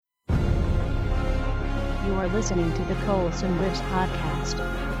are listening to the Coulson Riffs podcast.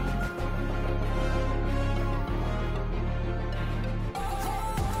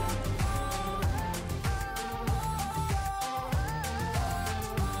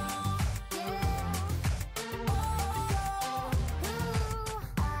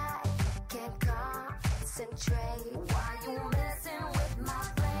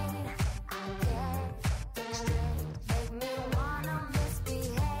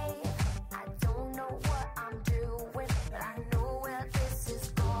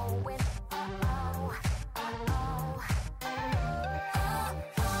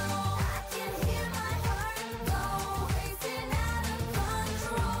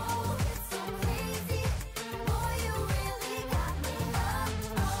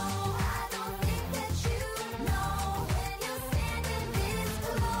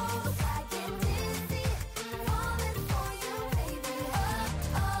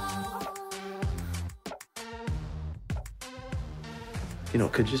 You know,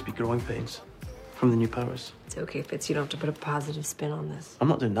 it could just be growing pains from the new powers. It's okay, Fitz. You don't have to put a positive spin on this. I'm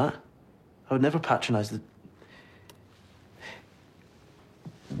not doing that. I would never patronise the...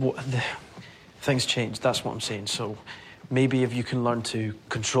 Things change, that's what I'm saying. So maybe if you can learn to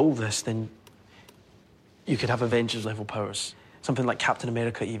control this, then you could have Avengers-level powers. Something like Captain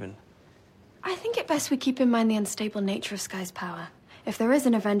America, even. I think it best we keep in mind the unstable nature of Sky's power. If there is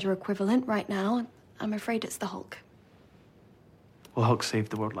an Avenger equivalent right now, I'm afraid it's the Hulk. Well, Hulk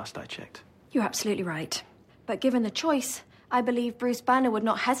saved the world last I checked. You're absolutely right. But given the choice, I believe Bruce Banner would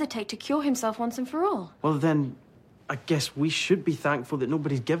not hesitate to cure himself once and for all. Well, then, I guess we should be thankful that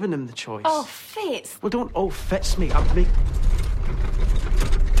nobody's given him the choice. Oh, Fitz! Well, don't all Fitz me. I'm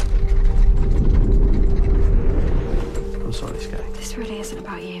sorry, Sky. This really isn't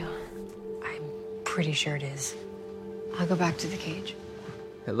about you. I'm pretty sure it is. I'll go back to the cage.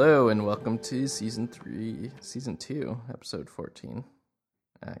 Hello and welcome to Season 2, Episode 14.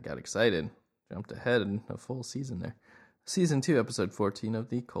 I got excited. Jumped ahead in a full season there. Season 2, Episode 14 of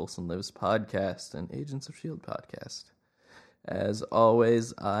the Coulson Lives podcast and Agents of S.H.I.E.L.D. podcast. As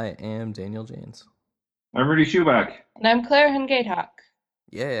always, I am Daniel Janes. I'm Rudy Schuback. And I'm Claire Hungatehawk.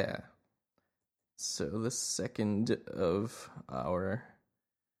 Yeah. So the second of our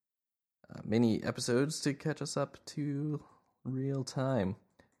mini episodes to catch us up to real time.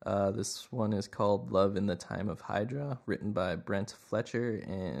 This one is called Love in the Time of Hydra, written by Brent Fletcher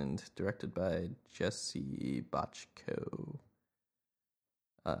and directed by Jesse Bochco.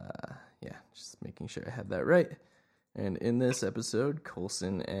 Just making sure I had that right. And in this episode,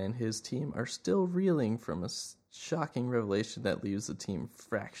 Coulson and his team are still reeling from a shocking revelation that leaves the team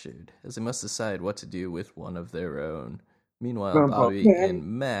fractured, as they must decide what to do with one of their own. Meanwhile, Bobby and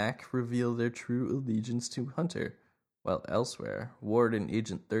Mac reveal their true allegiance to Hunter, while elsewhere, Ward and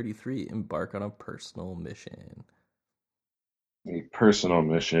Agent 33 embark on a personal mission. A personal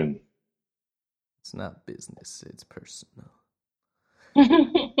mission. It's not business, it's personal.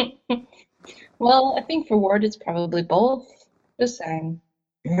 Well, I think for Ward it's probably both. Just saying.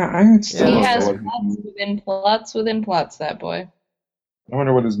 Yeah, I'm still. He has plots within plots, that boy. I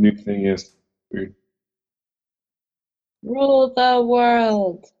wonder what his new thing is. Weird. Rule the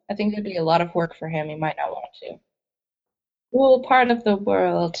world. I think it'd be a lot of work for him. He might not want to. Rule part of the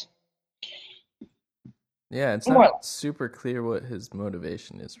world. Yeah, it's not super clear what his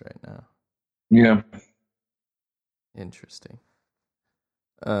motivation is right now. Yeah. Interesting.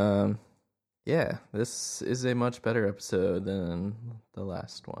 Yeah, this is a much better episode than the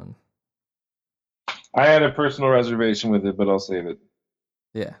last one. I had a personal reservation with it, but I'll save it.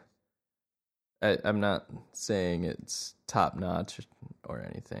 Yeah. I'm not saying it's top notch or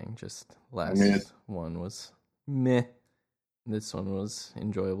anything, just last one was meh. This one was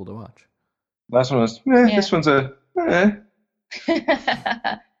enjoyable to watch. Last one was meh. Yeah. This one's a meh.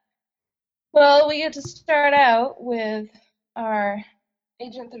 Well, we get to start out with our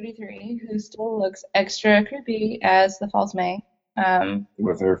Agent 33, who still looks extra creepy as the false May.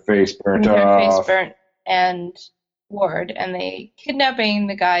 With her face burnt off. With her face burnt, and Ward, and they kidnapping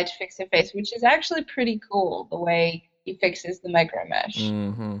the guy to fix her face, which is actually pretty cool, the way he fixes the micro mesh.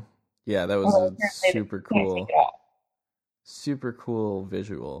 Mm-hmm. Yeah, that was a super cool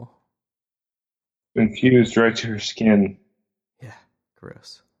visual. Infused right to her skin. Yeah,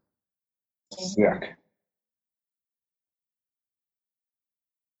 gross. Sick.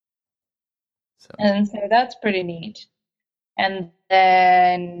 And so that's pretty neat. And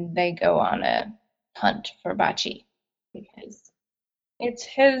then they go on a hunt for Bachi because it's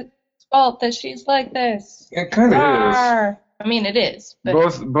his fault that she's like this. It kind of is. I mean, it is. But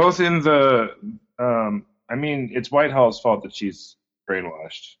both in the, it's Whitehall's fault that she's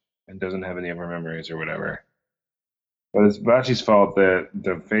brainwashed and doesn't have any of her memories or whatever. But it's Bachi's fault that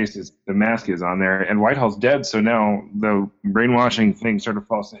the mask is on there, and Whitehall's dead, so now the brainwashing thing sort of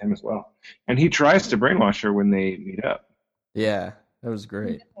falls to him as well. And he tries to brainwash her when they meet up. Yeah, that was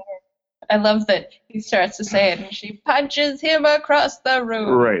great. I love that he starts to say it, and she punches him across the room.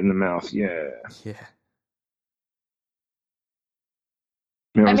 Right in the mouth, yeah. Yeah.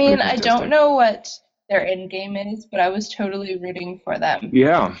 That I was mean, pretty I don't fantastic. know what their end game is, but I was totally rooting for them,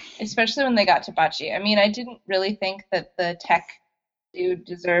 Yeah, especially when they got to Bachi. I mean, I didn't really think that the tech dude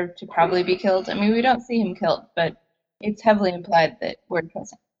deserved to probably be killed. I mean, we don't see him killed, but it's heavily implied that Word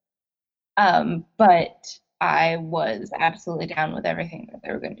kills him. But I was absolutely down with everything that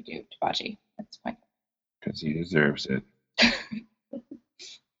they were going to do to Bachi at this point. because he deserves it.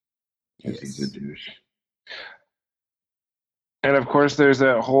 Because he's a Yes. douche. And of course, there's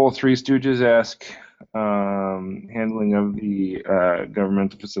that whole Three Stooges-esque handling of the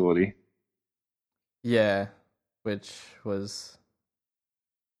governmental facility. Yeah, which was.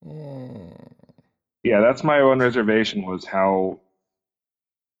 Eh. Yeah, that's my one reservation was how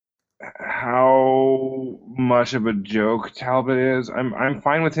much of a joke Talbot is. I'm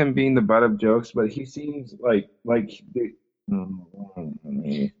fine with him being the butt of jokes, but he seems like the.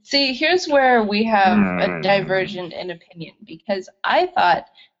 See, here's where we have a divergent in opinion, because I thought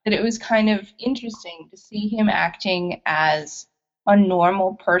that it was kind of interesting to see him acting as a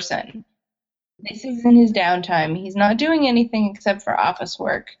normal person. This is in his downtime. He's not doing anything except for office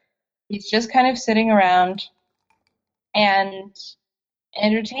work. He's just kind of sitting around and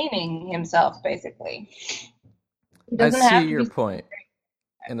entertaining himself, basically. He I doesn't have see to your be. point,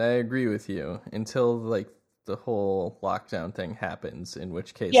 and I agree with you until like the whole lockdown thing happens, in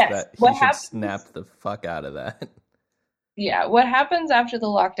which case Yes, that he what should happens- snap the fuck out of that. Yeah, what happens after the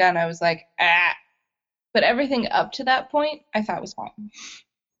lockdown, I was like, ah. But everything up to that point, I thought was fine.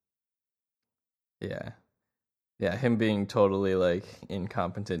 Yeah. Yeah, him being totally like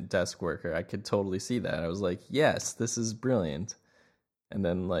incompetent desk worker, I could totally see that. I was like, yes, this is brilliant. And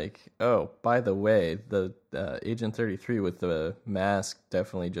then like, oh, by the way, the Agent 33 with the mask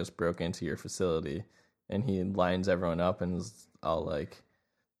definitely just broke into your facility. And he lines everyone up and is all like,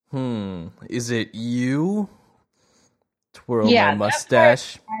 is it you? Twirl Yeah, my that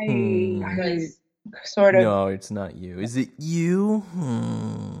mustache. I was sort of. No, it's not you. Is it you?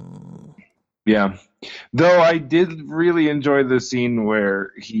 Yeah. Though I did really enjoy the scene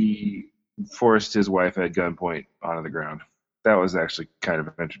where he forced his wife at gunpoint onto the ground. That was actually kind of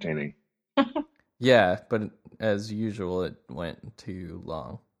entertaining. Yeah, but as usual, it went too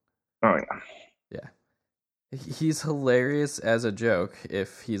long. Oh, yeah. Yeah. He's hilarious as a joke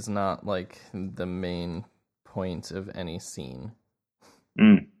if he's not, like, the main point of any scene.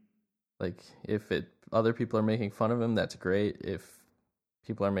 Mm. Like, if other people are making fun of him, that's great. If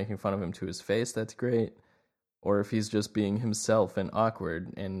people are making fun of him to his face, that's great. Or if he's just being himself and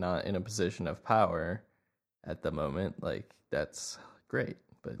awkward and not in a position of power at the moment, like, that's great.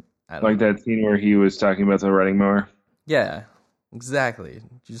 But I don't Like know. that scene where he was talking about the riding mower. Yeah, exactly.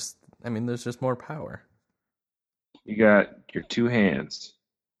 Just, I mean, there's just more power. You got your 2 hands,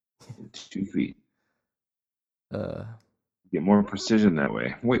 2 feet. Get more precision that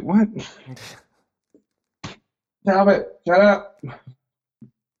way. Wait, what? Talbot, shut up.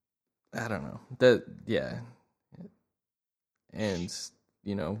 I don't know. Yeah. And,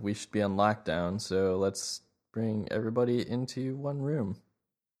 you know, we should be on lockdown, so let's bring everybody into one room.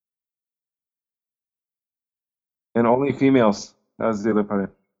 And only females. That was the other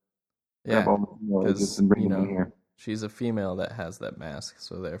part. Yeah, All the females because, just bring you them in know, here. she's a female that has that mask,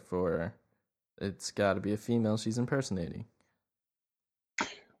 so therefore it's got to be a female she's impersonating.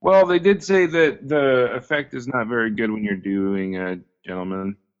 Well, they did say that the effect is not very good when you're doing a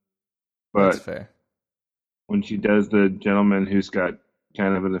gentleman. That's But fair. when she does the gentleman who's got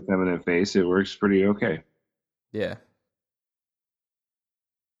kind of an effeminate face, it works pretty okay. Yeah.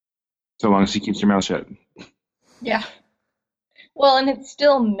 So long as she keeps her mouth shut. Yeah. Well, and it's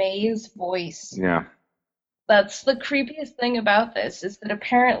still May's voice. Yeah. That's the creepiest thing about this, is that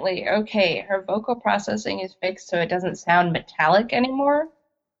apparently, okay, her vocal processing is fixed so it doesn't sound metallic anymore.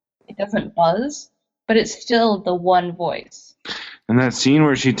 It doesn't buzz, but it's still the one voice. And that scene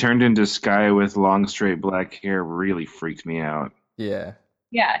where she turned into Sky with long, straight black hair really freaked me out. Yeah.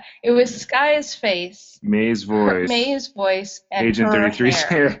 Yeah, it was Sky's face, May's voice. May's voice, and Agent her 33's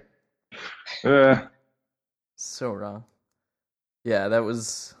hair. hair. So wrong. Yeah, that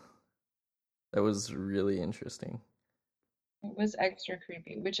was really interesting. It was extra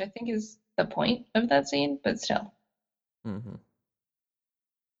creepy, which I think is the point of that scene, but still. Mm-hmm.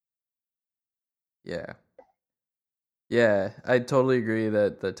 Yeah. Yeah, I totally agree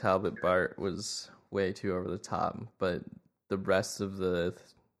that the Talbot Bart was way too over the top, but the rest of the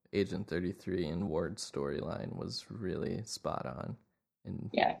Agent 33 and Ward storyline was really spot on and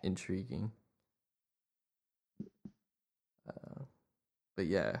intriguing. But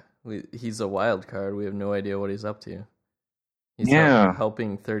yeah, he's a wild card. We have no idea what he's up to. He's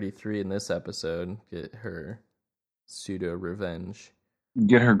helping 33 in this episode get her pseudo revenge.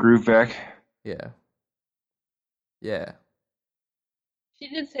 Get her groove back. Yeah. Yeah. She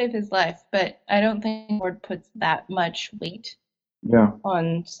did save his life, but I don't think Ward puts that much weight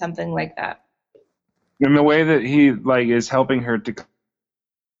on something like that. And the way that he is helping her to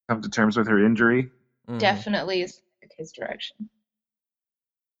come to terms with her injury definitely is his direction.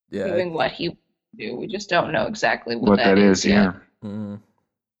 Yeah. Doing what he would do. We just don't know exactly what that is yet.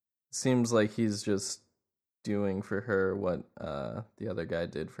 Seems like he's just doing for her what the other guy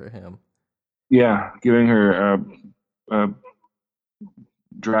did for him. Yeah, giving her a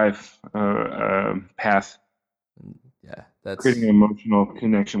drive, path. Yeah, that's creating an emotional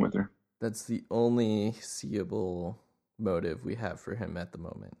connection with her. That's the only seeable motive we have for him at the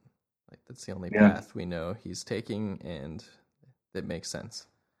moment. That's the only path we know he's taking, and it makes sense.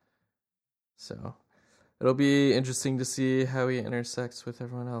 So it'll be interesting to see how he intersects with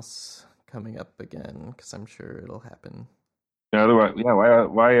everyone else coming up again, because I'm sure it'll happen. Otherwise,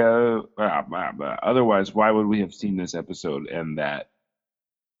 otherwise, why would we have seen this episode and that?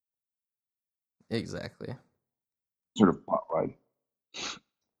 Exactly. Sort of plotline.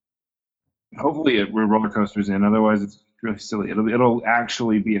 Hopefully, it roller coasters in. Otherwise, it's really silly. It'll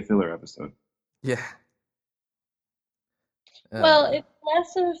actually be a filler episode. Yeah. Well, it's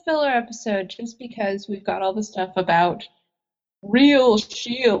less of a filler episode just because we've got all the stuff about real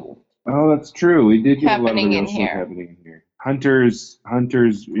S.H.I.E.L.D. Oh, that's true. We did get a lot of happening real in stuff here. happening in here. Hunter's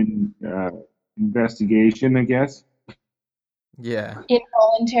investigation, I guess. Yeah.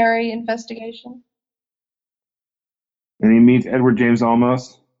 Involuntary investigation. And he meets Edward James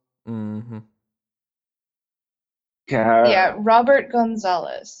Olmos. Mm-hmm. Yeah, Robert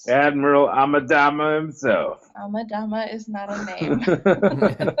Gonzalez. Admiral Amadama himself. Amadama is not a name.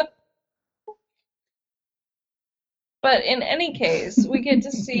 But in any case, we get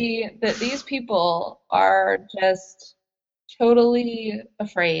to see that these people are just totally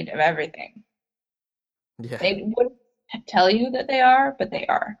afraid of everything. Yeah. They wouldn't tell you that they are, but they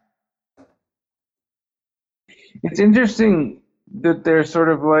are. It's interesting that they're sort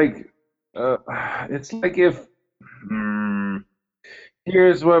of it's like if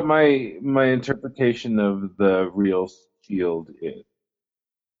here's what my interpretation of the real S.H.I.E.L.D. is.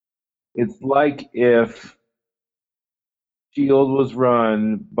 It's like if S.H.I.E.L.D. was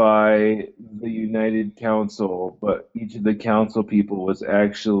run by the United Council, but each of the council people was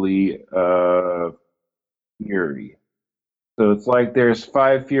actually Fury. So it's like there's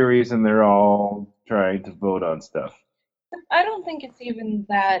 5 Furies and they're all trying to vote on stuff. I don't think it's even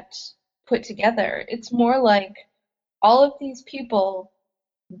that put together. It's more like all of these people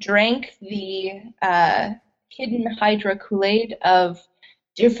drank the hidden Hydra Kool-Aid of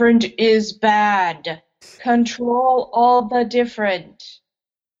different is bad. Control all the different.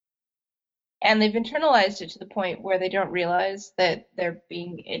 And they've internalized it to the point where they don't realize that they're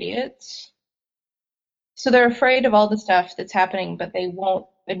being idiots. So they're afraid of all the stuff that's happening, but they won't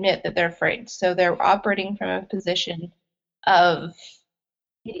admit that they're afraid. So they're operating from a position of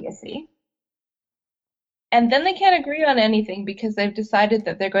idiocy. And then they can't agree on anything because they've decided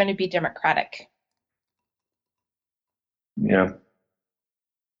that they're going to be democratic. Yeah.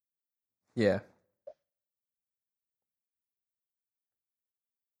 Yeah.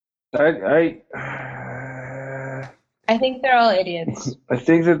 I think they're all idiots. I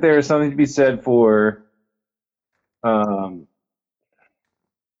think that there is something to be said for a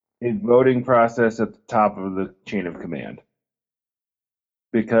voting process at the top of the chain of command.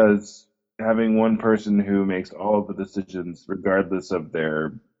 Because having one person who makes all of the decisions, regardless of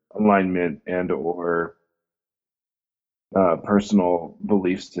their alignment and or personal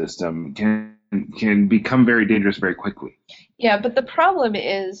belief system, can become very dangerous very quickly. Yeah, but the problem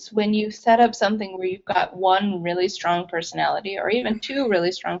is when you set up something where you've got one really strong personality or even 2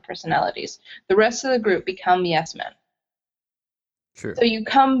 really strong personalities, the rest of the group become yes men. True. So you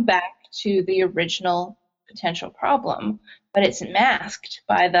come back to the original potential problem, but it's masked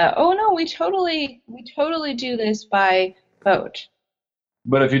by the, oh no, we totally do this by vote.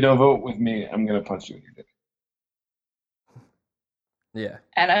 But if you don't vote with me, I'm going to punch you in your dick. Yeah.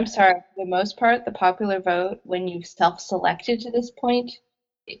 And I'm sorry, for the most part, the popular vote, when you've self-selected to this point,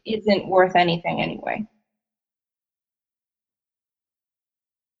 it isn't worth anything anyway.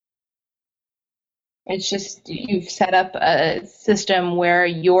 It's just you've set up a system where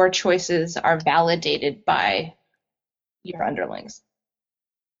your choices are validated by your underlings.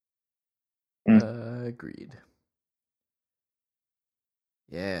 Agreed.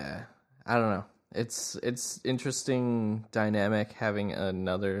 Yeah, I don't know. It's interesting dynamic having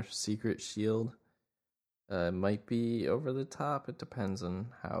another secret shield. Might be over the top. It depends on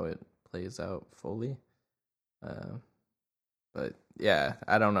how it plays out fully. But yeah,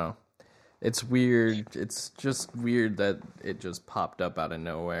 I don't know. It's weird. It's just weird that it just popped up out of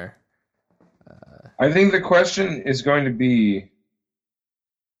nowhere. I think the question is going to be,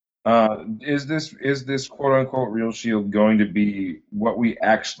 is this quote unquote real shield going to be what we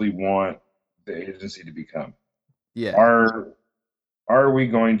actually want the agency to become? Yeah. Are we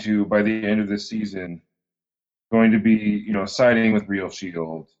going to, by the end of this season, going to be, siding with Real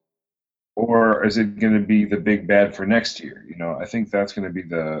Shield, or is it going to be the big bad for next year? I think that's going to be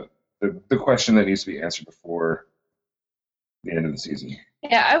the question that needs to be answered before the end of the season.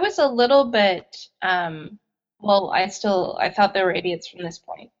 Yeah, I was a little bit, well, I thought they were idiots from this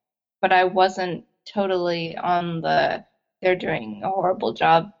point, but I wasn't totally on they're doing a horrible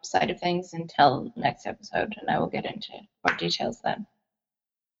job side of things until next episode, and I will get into more details then.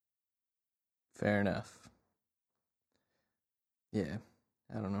 Fair enough. Yeah,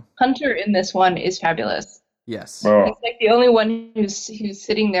 I don't know. Hunter in this one is fabulous. Yes. Oh, He's like the only one who's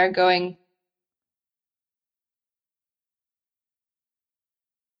sitting there going,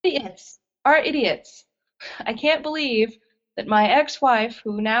 idiots are idiots. I can't believe that my ex-wife,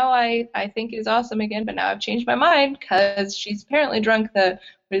 who now I think is awesome again, but now I've changed my mind because she's apparently drunk the,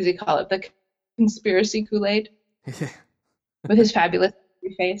 what does he call it, the conspiracy Kool-Aid with his fabulous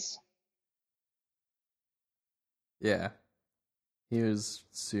face. Yeah. He was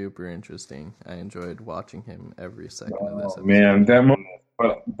super interesting. I enjoyed watching him every second of this episode. Man, that moment,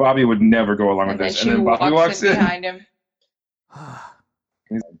 but Bobby would never go along with And then this. she And then Bobby walks in. behind him.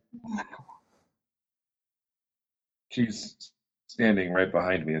 She's standing right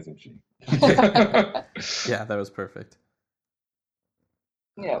behind me, isn't she? Yeah, that was perfect.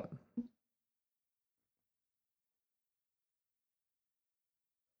 Yeah.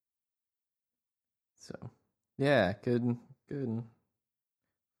 So, yeah, good.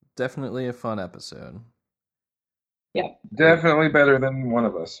 Definitely a fun episode. Yeah. Definitely better than one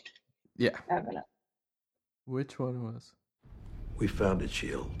of us. Yeah. Definitely. Which one was? We founded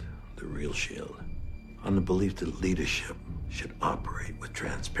S.H.I.E.L.D., the real S.H.I.E.L.D., on the belief that leadership should operate with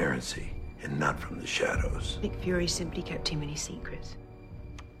transparency and not from the shadows. Nick Fury simply kept too many secrets.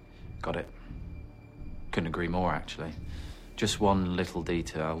 Got it. Couldn't agree more, actually. Just one little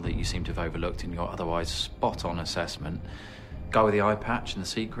detail that you seem to have overlooked in your otherwise spot-on assessment. Guy with the eye patch and the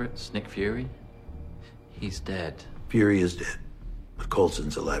secrets, Nick Fury, he's dead. Fury is dead, but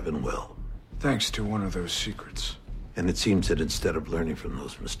Coulson's alive and well. Thanks to one of those secrets. And it seems that instead of learning from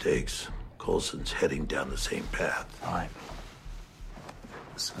those mistakes, Coulson's heading down the same path. Right.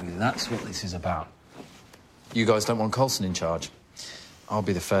 So that's what this is about. You guys don't want Coulson in charge. I'll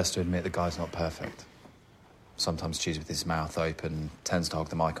be the first to admit the guy's not perfect. Sometimes chews with his mouth open, tends to hog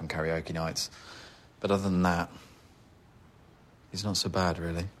the mic on karaoke nights. But other than that, he's not so bad,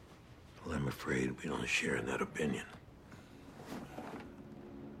 really. Well, I'm afraid we don't share in that opinion.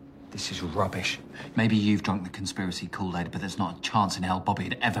 This is rubbish. Maybe you've drunk the conspiracy Kool-Aid, but there's not a chance in hell Bobby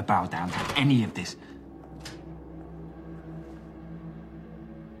would ever bow down to any of this.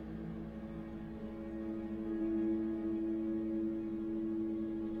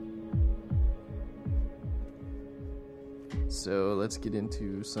 So let's get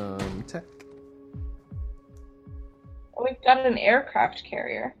into some tech. We've got an aircraft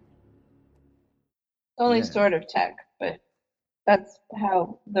carrier. Only sort of tech, but that's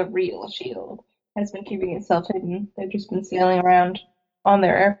how the real S.H.I.E.L.D. has been keeping itself hidden. They've just been sailing around on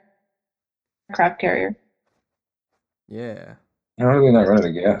their aircraft carrier. Yeah. How are they not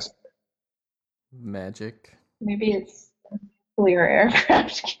running out of gas? Magic. Maybe it's a nuclear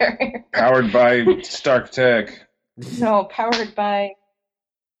aircraft carrier. Powered by Stark Tech. No, powered by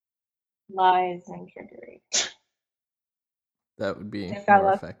lies and trickery. That would be They've got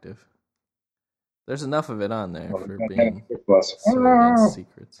more lots- effective. There's enough of it on there Well, for they've being got so against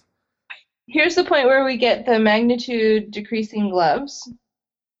secrets. Here's the point where we get the magnitude decreasing gloves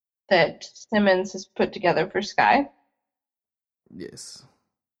that Simmons has put together for Skye. Yes.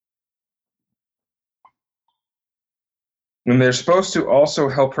 And they're supposed to also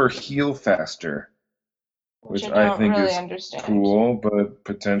help her heal faster, which I I don't think really is understand. cool, but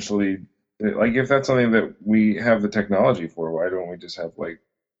potentially, like, if that's something that we have the technology for, why don't we just have, like,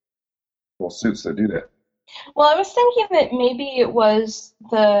 full suits that do that? Well, I was thinking that maybe it was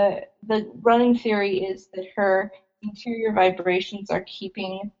the running theory is that her interior vibrations are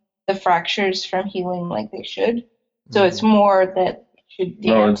keeping the fractures from healing like they should. So it's more that it should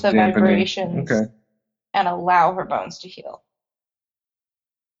damp it's the dampening. vibrations Okay. and allow her bones to heal.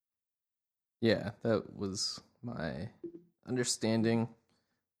 Yeah, that was my understanding.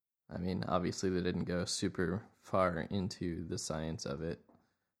 I mean, obviously they didn't go super far into the science of it,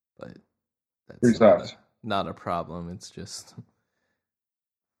 but that's not a problem. It's just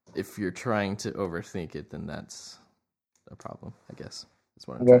if you're trying to overthink it, then that's a problem, I guess. That's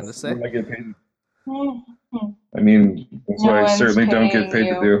what I'm trying to say. What I get paid. I mean, that's what I certainly don't get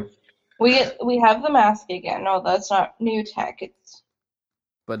paid to do. We have the mask again. No, that's not new tech.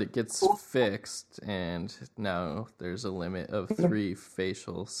 But it gets fixed, and now there's a limit of 3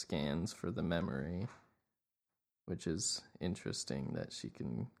 facial scans for the memory, which is interesting that she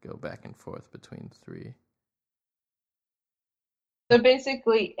can go back and forth between 3. So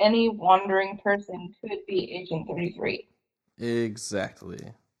basically, any wandering person could be Agent 33.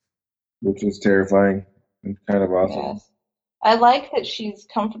 Exactly. Which is terrifying and kind of awesome. Yes. I like that she's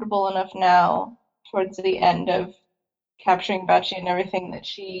comfortable enough now, towards the end of capturing Bachi and everything, that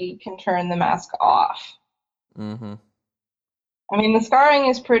she can turn the mask off. Mm-hmm. I mean, the scarring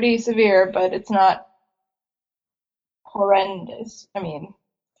is pretty severe, but it's not horrendous. I mean,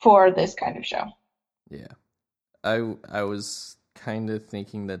 for this kind of show. Yeah. I was kind of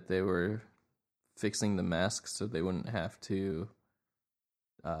thinking that they were fixing the mask so they wouldn't have to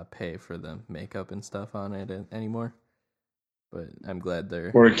pay for the makeup and stuff on it anymore. But I'm glad they're...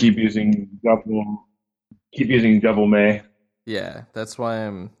 Or keep using double May. Yeah, that's why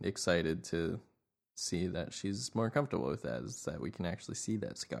I'm excited to see that she's more comfortable with that, is that we can actually see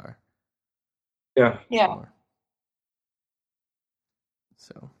that scar. Yeah. Yeah.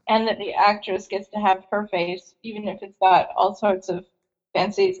 So. And that the actress gets to have her face, even if it's got all sorts of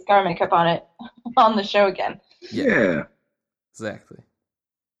fancy scar makeup on it, on the show again. Yeah. Exactly.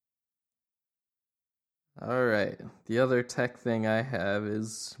 All right. The other tech thing I have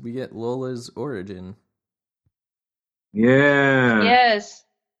is we get Lola's origin. Yeah. Yes.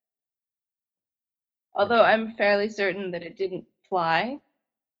 Although I'm fairly certain that it didn't fly.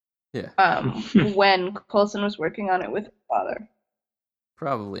 Yeah. When Coulson was working on it with her father.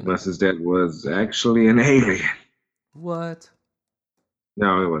 Probably not. Unless his dad was actually an alien. What?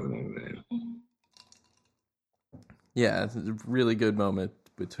 No, it wasn't an alien. Yeah, it's a really good moment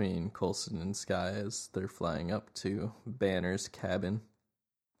between Coulson and Skye as they're flying up to Banner's cabin.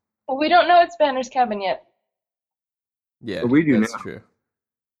 Well, we don't know it's Banner's cabin yet. Yeah, but we do that's now. True.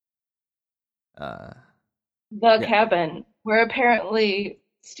 The cabin, where apparently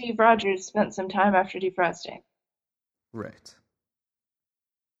Steve Rogers spent some time after defrosting. Right.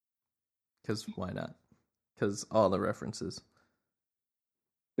 Because why not? Because all the references.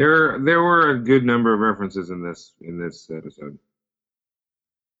 There were a good number of references in this episode.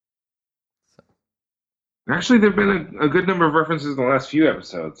 Actually, there have been a good number of references in the last few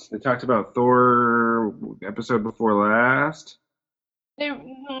episodes. They talked about Thor episode before last.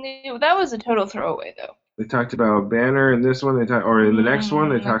 That was a total throwaway, though. They talked about Banner in this one. Or in the next one,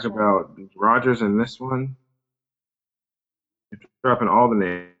 they talked about Rogers in this one. They're dropping all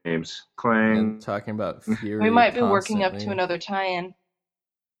the names. Clang. And talking about Fury. We might be working up to another tie-in.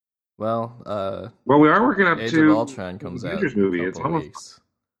 Well, we are working up Age to of Ultron comes out Avengers in movie. a It's couple almost. weeks.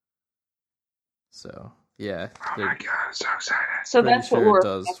 So yeah. Oh my god, I'm so excited! So that's what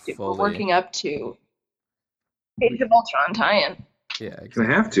we're fully... working up to. Age of Ultron tie-in. Yeah, exactly.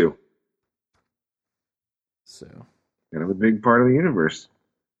 They have to. So kind of a big part of the universe.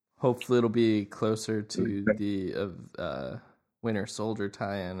 Hopefully, it'll be closer to the Winter Soldier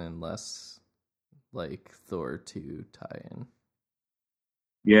tie-in and less like Thor 2 tie-in.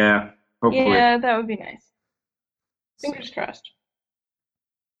 Yeah, hopefully. Yeah, that would be nice. Fingers crossed.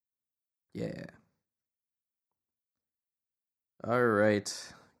 Yeah. All right.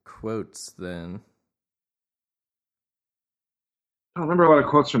 Quotes then. I don't remember a lot of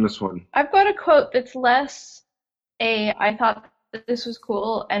quotes from this one. I've got a quote that's less I thought that this was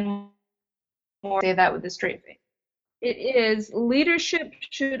cool, and more say that with a straight face. It is, leadership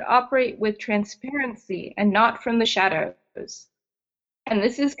should operate with transparency and not from the shadows. And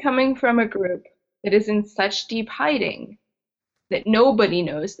this is coming from a group that is in such deep hiding that nobody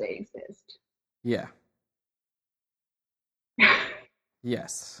knows they exist. Yeah.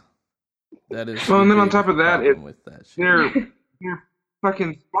 Yes. That is. Well, and then on top of that, they're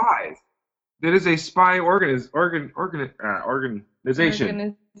fucking spies. That is a spy organization.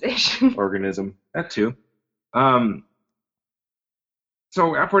 Organism. That too.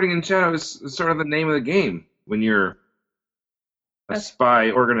 So operating in shadows is sort of the name of the game when you're a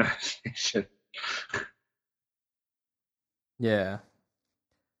spy organization. Yeah.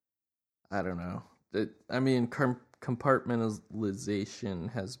 I don't know.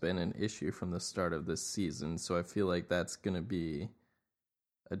 Compartmentalization has been an issue from the start of this season, so I feel like that's going to be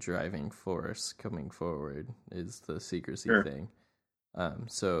a driving force coming forward, is the secrecy thing.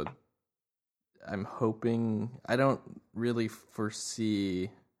 So I'm hoping... I don't really foresee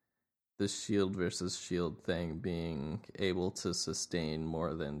the S.H.I.E.L.D. versus S.H.I.E.L.D. thing being able to sustain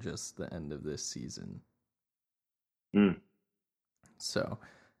more than just the end of this season. So,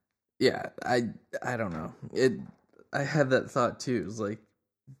 yeah, I don't know. I had that thought too. It's like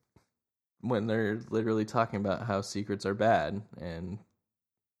when they're literally talking about how secrets are bad and,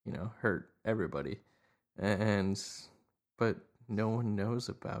 you know, hurt everybody. But no one knows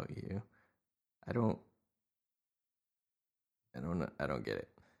about you. I don't get it.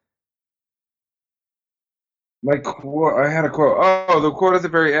 My quote, I had a quote. Oh, the quote at the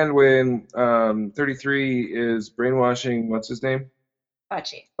very end when 33 is brainwashing, what's his name?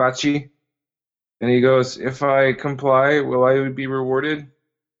 Bachi. And he goes, if I comply, will I be rewarded?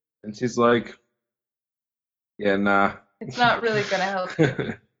 And she's like, yeah, nah. It's not really going to help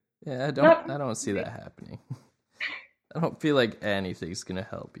you. Yeah, I don't see that happening. I don't feel like anything's going to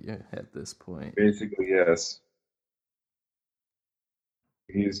help you at this point. Basically, yes.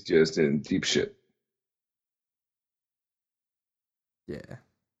 He's just in deep shit. Yeah.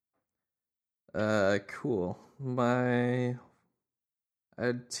 Cool. I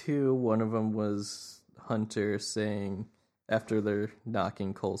had two. One of them was Hunter saying, after they're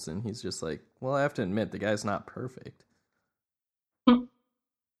knocking Coulson, he's just like, well, I have to admit, the guy's not perfect.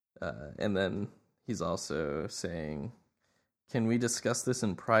 And then he's also saying, can we discuss this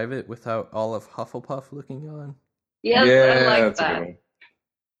in private without all of Hufflepuff looking on? Yes, yeah, I like that's a that. good one.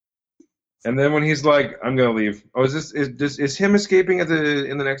 And then when he's like, I'm gonna leave. Oh, is him escaping in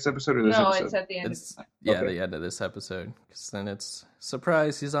the next episode or this No, episode? it's at the end. The end of this episode. Because then it's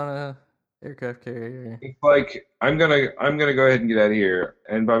surprise, he's on a aircraft carrier. He's like, I'm gonna go ahead and get out of here.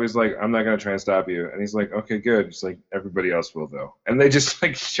 And Bobby's like, I'm not gonna try and stop you. And he's like, okay, good. He's like, everybody else will though. And they just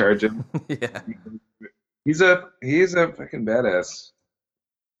like charge him. Yeah. He's a fucking badass.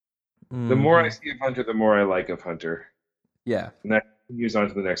 The more I see of Hunter, the more I like of Hunter. Yeah. And that continues on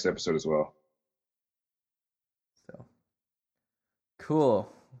to the next episode as well. So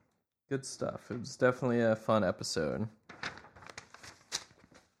cool. Good stuff. It was definitely a fun episode.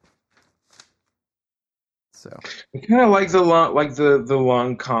 So I kind of like the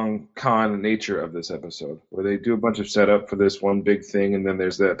long con nature of this episode, where they do a bunch of setup for this one big thing, and then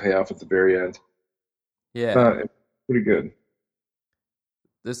there's that payoff at the very end. Yeah, pretty good.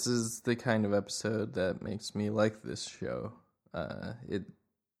 This is the kind of episode that makes me like this show. It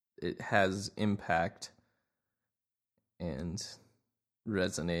has impact and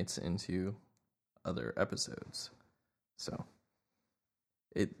resonates into other episodes, so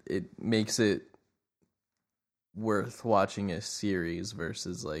it makes it worth watching a series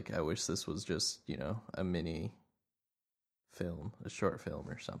versus like, I wish this was just, you know, a mini film, a short film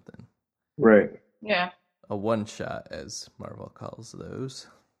or something. Right. Yeah. A one shot, as Marvel calls those.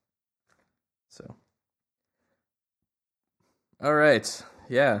 So, all right,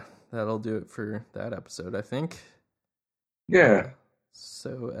 yeah, that'll do it for that episode, I think. Yeah.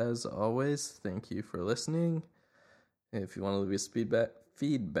 So as always, thank you for listening. If you want to leave us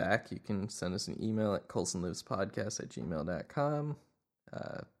feedback, you can send us an email at coulsonlivespodcast@gmail.com.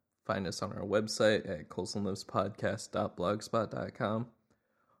 Find us on our website at coulsonlivespodcast.blogspot.com.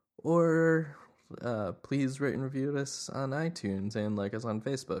 Or please rate and review us on iTunes and like us on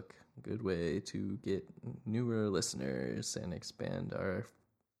Facebook. Good way to get newer listeners and expand our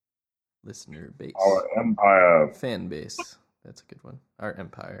listener base. Our empire. Fan base. That's a good one. Our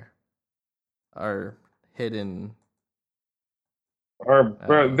empire. Our hidden...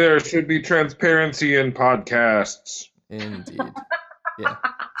 There should be transparency in podcasts. Indeed. Yeah.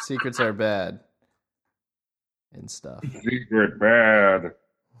 Secrets are bad. And stuff. Secret bad.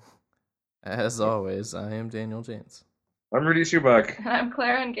 As always, I am Daniel James. I'm Rudy Schubach. And I'm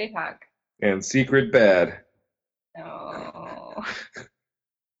Clara and Gayhawk. And secret bad. No.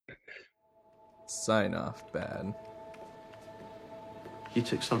 Sign off bad. You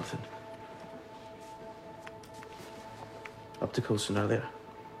took something up to Coulson earlier.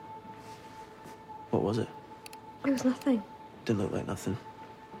 What was it? It was nothing. Didn't look like nothing.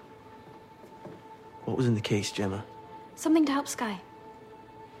 What was in the case, Gemma? Something to help Skye.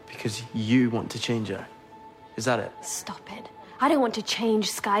 Because you want to change her. Is that it? Stop it. I don't want to change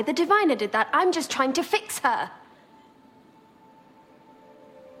Skye. The Diviner did that. I'm just trying to fix her.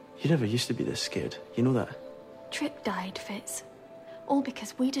 You never used to be this scared. You know that? Trip died, Fitz. All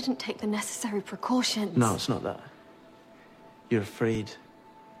because we didn't take the necessary precautions. No, it's not that. You're afraid.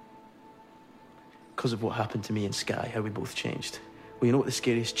 Because of what happened to me and Sky, how we both changed. Well, you know what the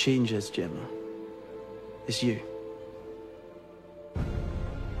scariest change is, Gemma? It's you.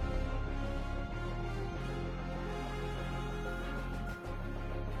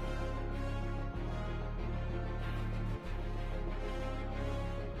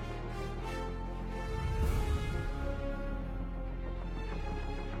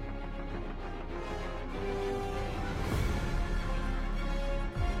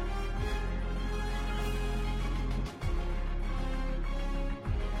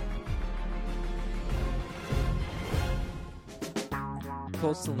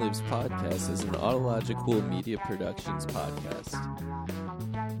 Colson Lives Podcast is an Autological Media Productions podcast.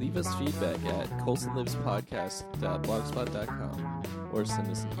 Leave us feedback at colsonlivespodcast.blogspot.com or send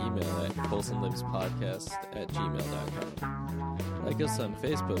us an email at colsonlivespodcast@gmail.com. Like us on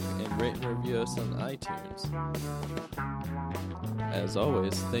Facebook and rate and review us on iTunes. As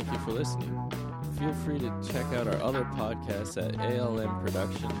always, thank you for listening. Feel free to check out our other podcasts at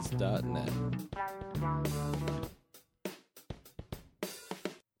almproductions.net.